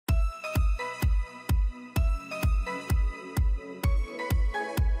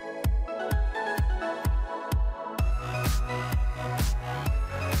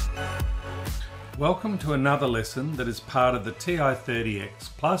Welcome to another lesson that is part of the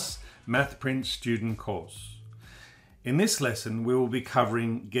TI-30XPlus MathPrint student course. In this lesson, we will be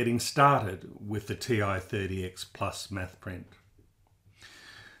covering getting started with the TI-30XPlus MathPrint.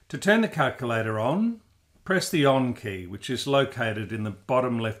 To turn the calculator on, press the on key, which is located in the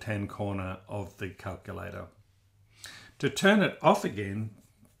bottom left-hand corner of the calculator. To turn it off again,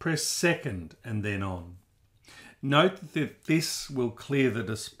 press second and then on. Note that this will clear the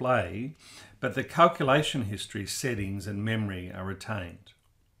display, but the calculation history, settings and memory are retained.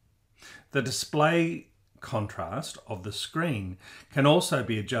 The display contrast of the screen can also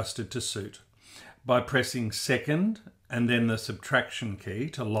be adjusted to suit by pressing second and then the subtraction key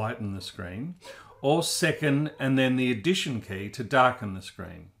to lighten the screen, or second and then the addition key to darken the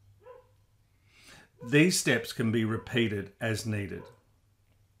screen. These steps can be repeated as needed.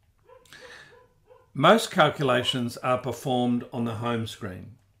 Most calculations are performed on the home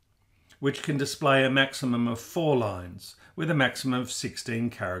screen, which can display a maximum of 4 lines with a maximum of 16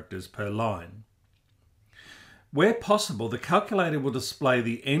 characters per line. Where possible, the calculator will display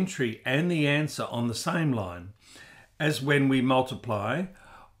the entry and the answer on the same line, as when we multiply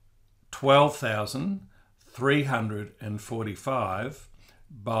 12,345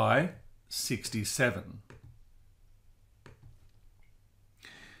 by 67.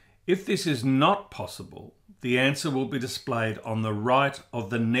 If this is not possible, the answer will be displayed on the right of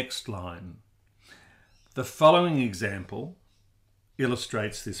the next line. The following example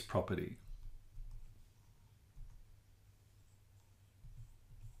illustrates this property.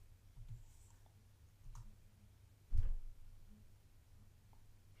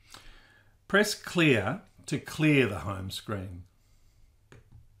 Press clear to clear the home screen.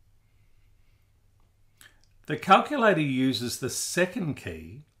 The calculator uses the second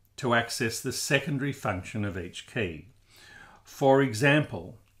key to access the secondary function of each key. For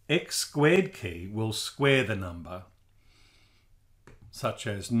example, x squared key will square the number, such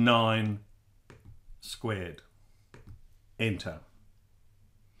as 9 squared. Enter.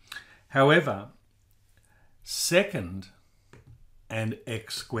 However, second and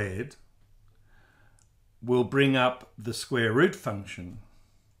x squared will bring up the square root function.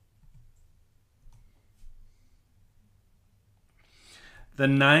 The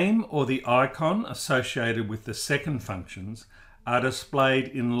name or the icon associated with the second functions are displayed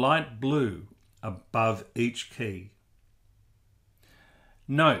in light blue above each key.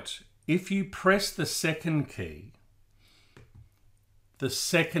 Note, if you press the second key, the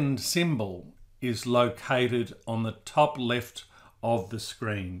second symbol is located on the top left of the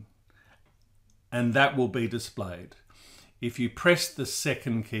screen, and that will be displayed. If you press the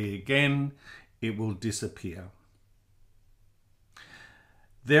second key again, it will disappear.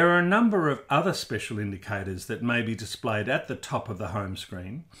 There are a number of other special indicators that may be displayed at the top of the home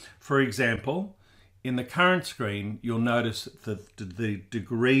screen. For example, in the current screen, you'll notice that the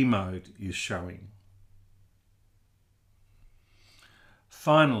degree mode is showing.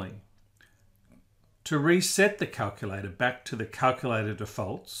 Finally, to reset the calculator back to the calculator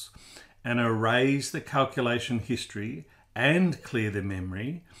defaults and erase the calculation history and clear the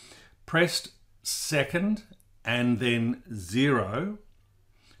memory, press second and then 0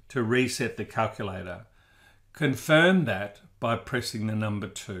 to reset the calculator. Confirm that by pressing the number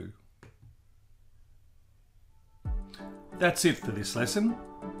 2. That's it for this lesson.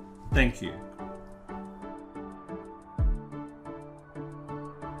 Thank you.